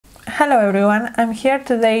Hello everyone, I'm here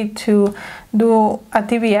today to do a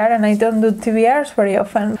TBR, and I don't do TBRs very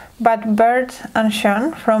often, but Bert and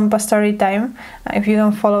Sean from Pastory Time, if you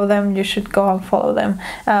don't follow them, you should go and follow them.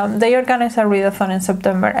 They organize a readathon in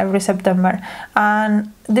September, every September,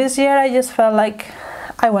 and this year I just felt like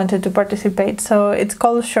I wanted to participate. So it's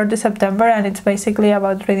called Shorty September, and it's basically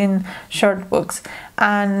about reading short books,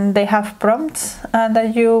 and they have prompts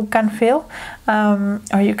that you can fill,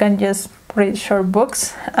 or you can just read short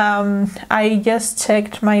books. I just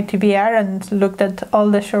checked my TBR and looked at all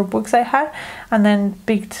the short books I had, and then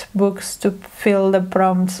picked books to fill the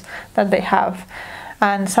prompts that they have,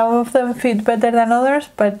 and some of them fit better than others,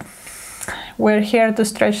 but we're here to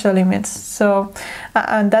stretch the limits. So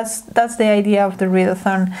and that's the idea of the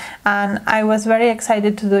readathon, and I was very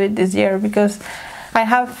excited to do it this year because I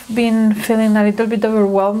have been feeling a little bit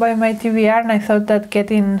overwhelmed by my TBR, and I thought that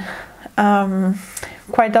getting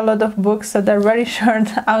quite a lot of books that are very short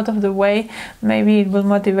out of the way, maybe it will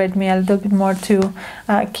motivate me a little bit more to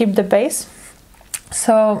keep the pace.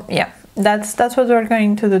 So yeah, that's what we're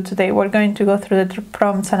going to do today. We're going to go through the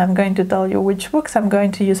prompts, and I'm going to tell you which books I'm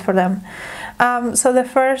going to use for them. So the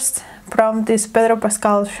first prompt is Pedro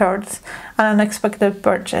Pascal Shorts, An Unexpected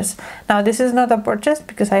Purchase. Now this is not a purchase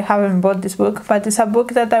because I haven't bought this book, but it's a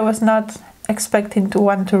book that I was not expecting to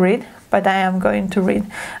want to read, but I am going to read,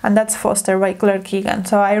 and that's Foster by Claire Keegan.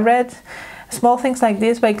 So I read Small Things Like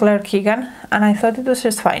This by Claire Keegan, and I thought it was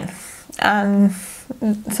just fine. And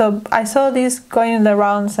so I saw this going in the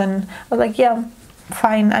rounds, and I was like, yeah,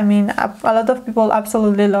 fine. I mean, a lot of people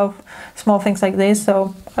absolutely love Small Things Like This,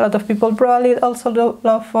 so a lot of people probably also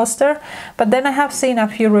love Foster. But then I have seen a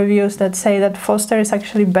few reviews that say that Foster is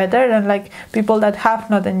actually better, and like people that have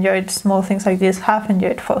not enjoyed Small Things Like This have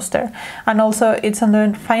enjoyed Foster. And also it's on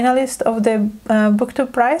the finalist of the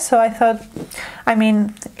BookTube prize, so I thought, I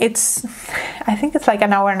mean, I think it's like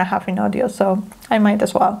an hour and a half in audio, so I might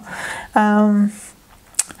as well.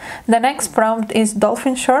 The next prompt is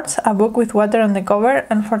Dolphin Shorts, a book with water on the cover,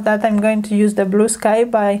 and for that I'm going to use The Blue Sky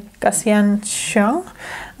by Gasman Tschiong,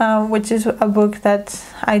 which is a book that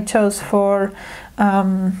I chose for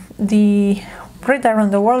the Read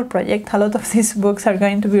Around the World project. A lot of these books are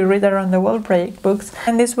going to be Read Around the World project books,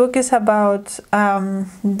 and this book is about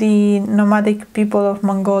the nomadic people of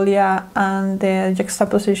Mongolia and the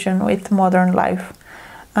juxtaposition with modern life.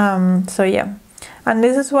 So yeah, and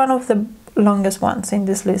this is one of the longest ones in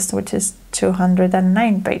this list, which is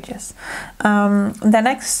 209 pages. The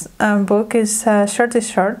next book is Shorty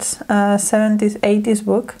Shorts, 70s 80s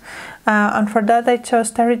book, and for that I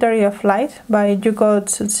chose Territory of Light by Yuko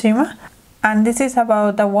Tsushima, and this is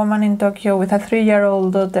about a woman in Tokyo with a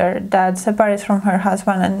 3-year-old daughter that separates from her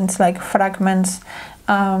husband, and it's like fragments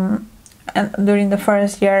and during the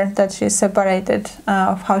first year that she's separated,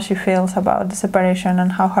 of how she feels about the separation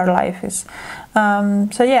and how her life is.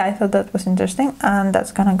 So yeah, I thought that was interesting, and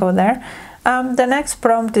that's gonna go there. The next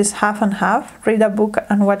prompt is Half and Half, read a book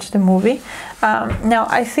and watch the movie. Now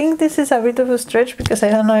I think this is a bit of a stretch because I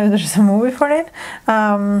don't know if there's a movie for it,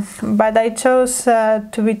 but I chose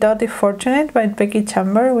To Be Thought If Fortunate by Becky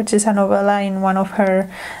Chambers, which is a novella in one of her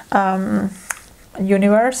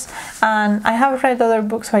universe, and I have read other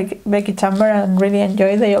books by Becky Chambers and really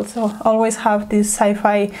enjoy. They also always have this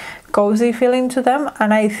sci-fi cozy feeling to them,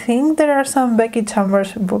 and I think there are some Becky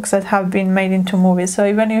Chambers books that have been made into movies, so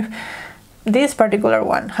even if this particular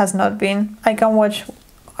one has not been, I can watch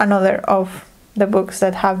another of the books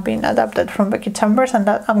that have been adapted from Becky Chambers, and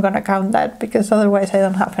that I'm gonna count that because otherwise I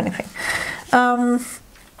don't have anything.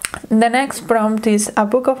 The next prompt is A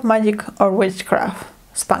Book of Magic or Witchcraft,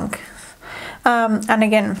 Spunk. And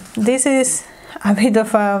again, this is a bit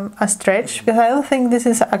of a stretch because I don't think this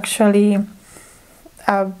is actually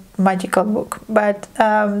a magical book, but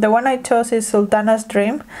the one I chose is Sultana's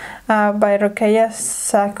Dream by Rokeya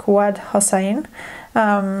Sakwat Hossain,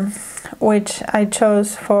 which I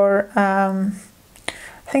chose for I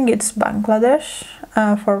think it's Bangladesh,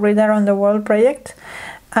 for Read Around the World project,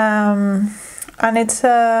 and it's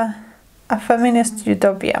a feminist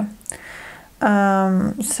utopia.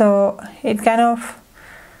 So it kind of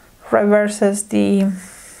reverses the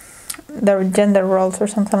gender roles or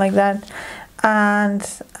something like that, and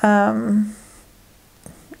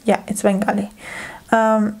yeah, it's Bengali.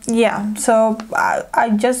 Yeah, so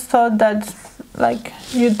I just thought that like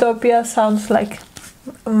utopia sounds like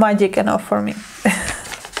magic enough for me.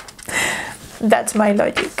 That's my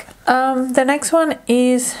logic. The next one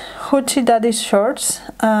is Hoochie Daddy's Shorts,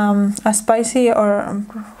 a spicy or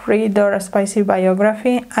read or a spicy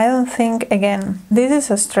biography. I don't think, again, this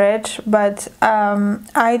is a stretch, but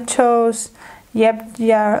I chose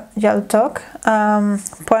Jaltok,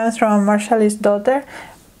 Poems from a Marshallist Daughter,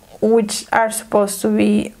 which are supposed to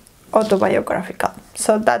be autobiographical.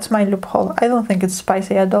 So that's my loophole. I don't think it's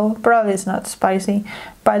spicy at all. Probably it's not spicy,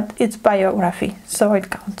 but it's biography, so it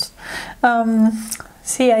counts.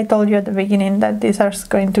 See, I told you at the beginning that these are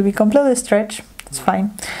going to be completely stretched. It's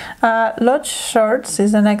fine. Lodge Shorts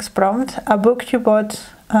is the next prompt. A book you bought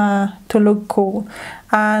to look cool.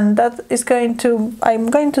 And that is going to, I'm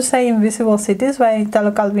going to say Invisible Cities by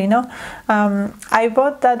Italo Calvino. I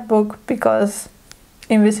bought that book because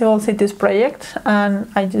Invisible Cities project,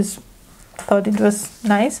 and I just thought it was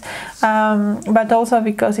nice, but also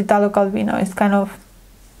because Italo Calvino is kind of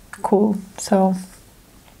cool, so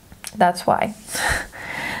that's why.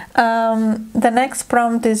 The next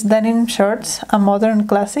prompt is Denim Shorts, a modern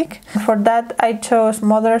classic. For that I chose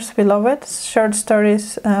Mother's Beloved, short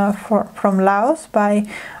stories from Laos by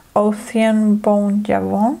Outhine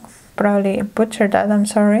Bouyavong. Probably butchered that, I'm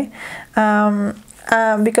sorry.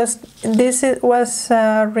 Because this was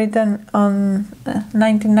written on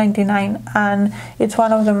 1999, and it's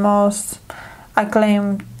one of the most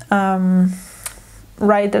acclaimed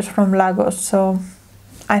writers from Lagos, so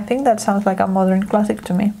I think that sounds like a modern classic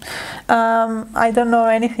to me. I don't know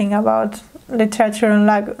anything about literature in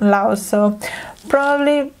Laos, so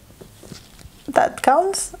probably that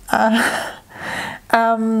counts.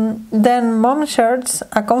 Then Mom Shirts,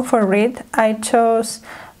 a comfort read. I chose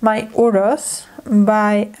My Urhos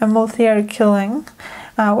by Emelihter Kihlong,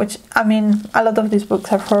 which, I mean, a lot of these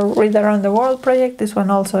books are for Read Around the World project. This one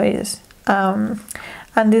also is. And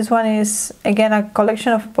this one is, again, a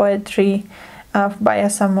collection of poetry by a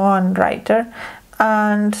Samoan writer.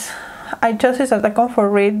 And I chose this as a comfort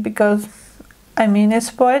read because, I mean, it's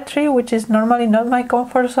poetry, which is normally not my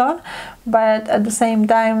comfort zone, but at the same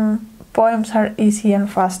time, poems are easy and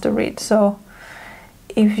fast to read. So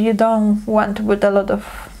if you don't want to put a lot of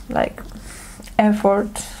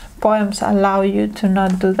effort, poems allow you to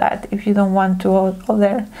not do that if you don't want to,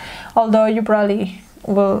 although you probably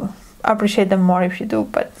will appreciate them more if you do,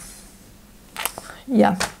 but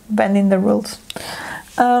yeah, bending the rules.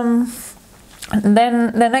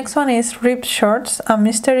 Then the next one is Ripped Shorts, a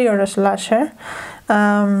mystery or a slasher.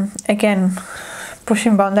 Again,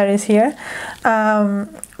 pushing boundaries here,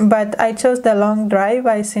 but I chose The Long Drive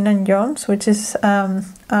by Cynan Jones, which is a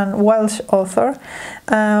Welsh author,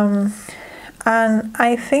 and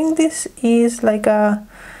I think this is like a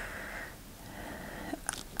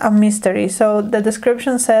mystery. So the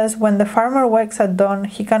description says, when the farmer wakes at dawn,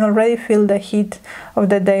 he can already feel the heat of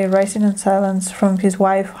the day rising in silence from his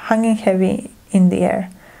wife hanging heavy in the air.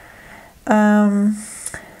 And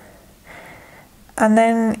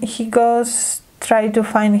then he goes try to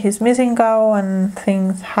find his missing cow, and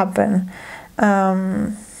things happen.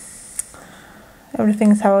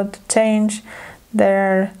 Everything's about to change.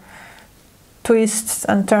 There are twists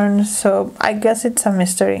and turns, so I guess it's a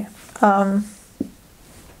mystery.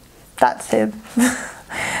 That's it.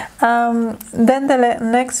 Then the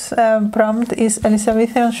next prompt is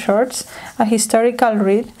Elizabethan Shorts, a historical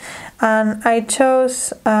read, and I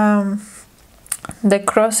chose The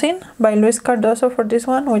Crossing by Luis Cardoso for this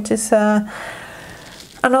one, which is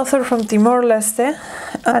an author from Timor-Leste,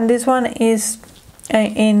 and this one is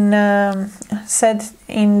set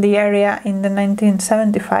in the area in the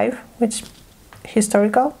 1975, which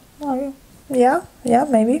historical. Yeah,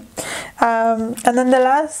 maybe. And then the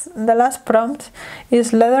last prompt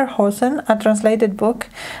is Lederhosen, a translated book,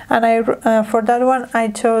 and for that one I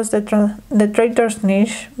chose the Traitor's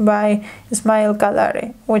Niche by Ismail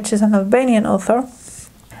Kadare, which is an Albanian author,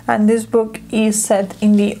 and this book is set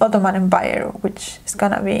in the Ottoman Empire, which is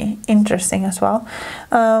gonna be interesting as well.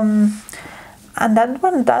 And that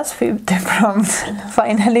one does fit the prompt.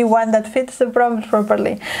 Finally, one that fits the prompt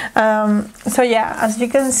properly. So yeah, as you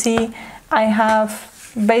can see, I have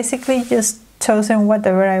basically just chosen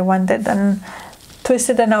whatever I wanted and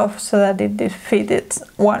twisted enough so that it fitted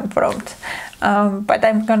one prompt. But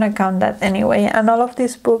I'm gonna count that anyway. And all of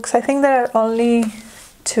these books, I think there are only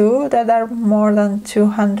 2 that are more than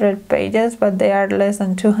 200 pages, but they are less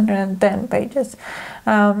than 210 pages.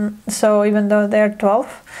 So even though there are 12,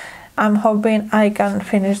 I'm hoping I can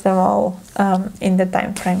finish them all in the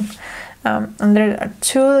time frame. And there are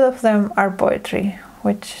 2 of them are poetry,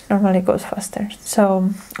 which normally goes faster, so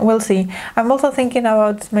we'll see. I'm also thinking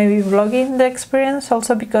about maybe vlogging the experience,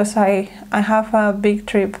 also because I have a big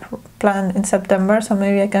trip planned in September, so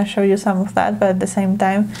maybe I can show you some of that, but at the same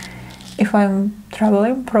time, if I'm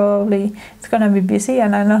traveling, probably it's gonna be busy,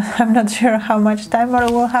 and I'm not sure how much time I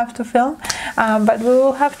will have to film, but we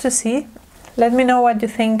will have to see. Let me know what you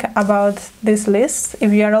think about this list,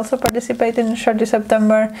 if you are also participating in Shorty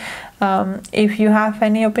September, if you have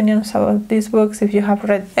any opinions about these books, if you have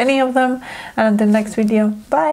read any of them, and until next video, bye!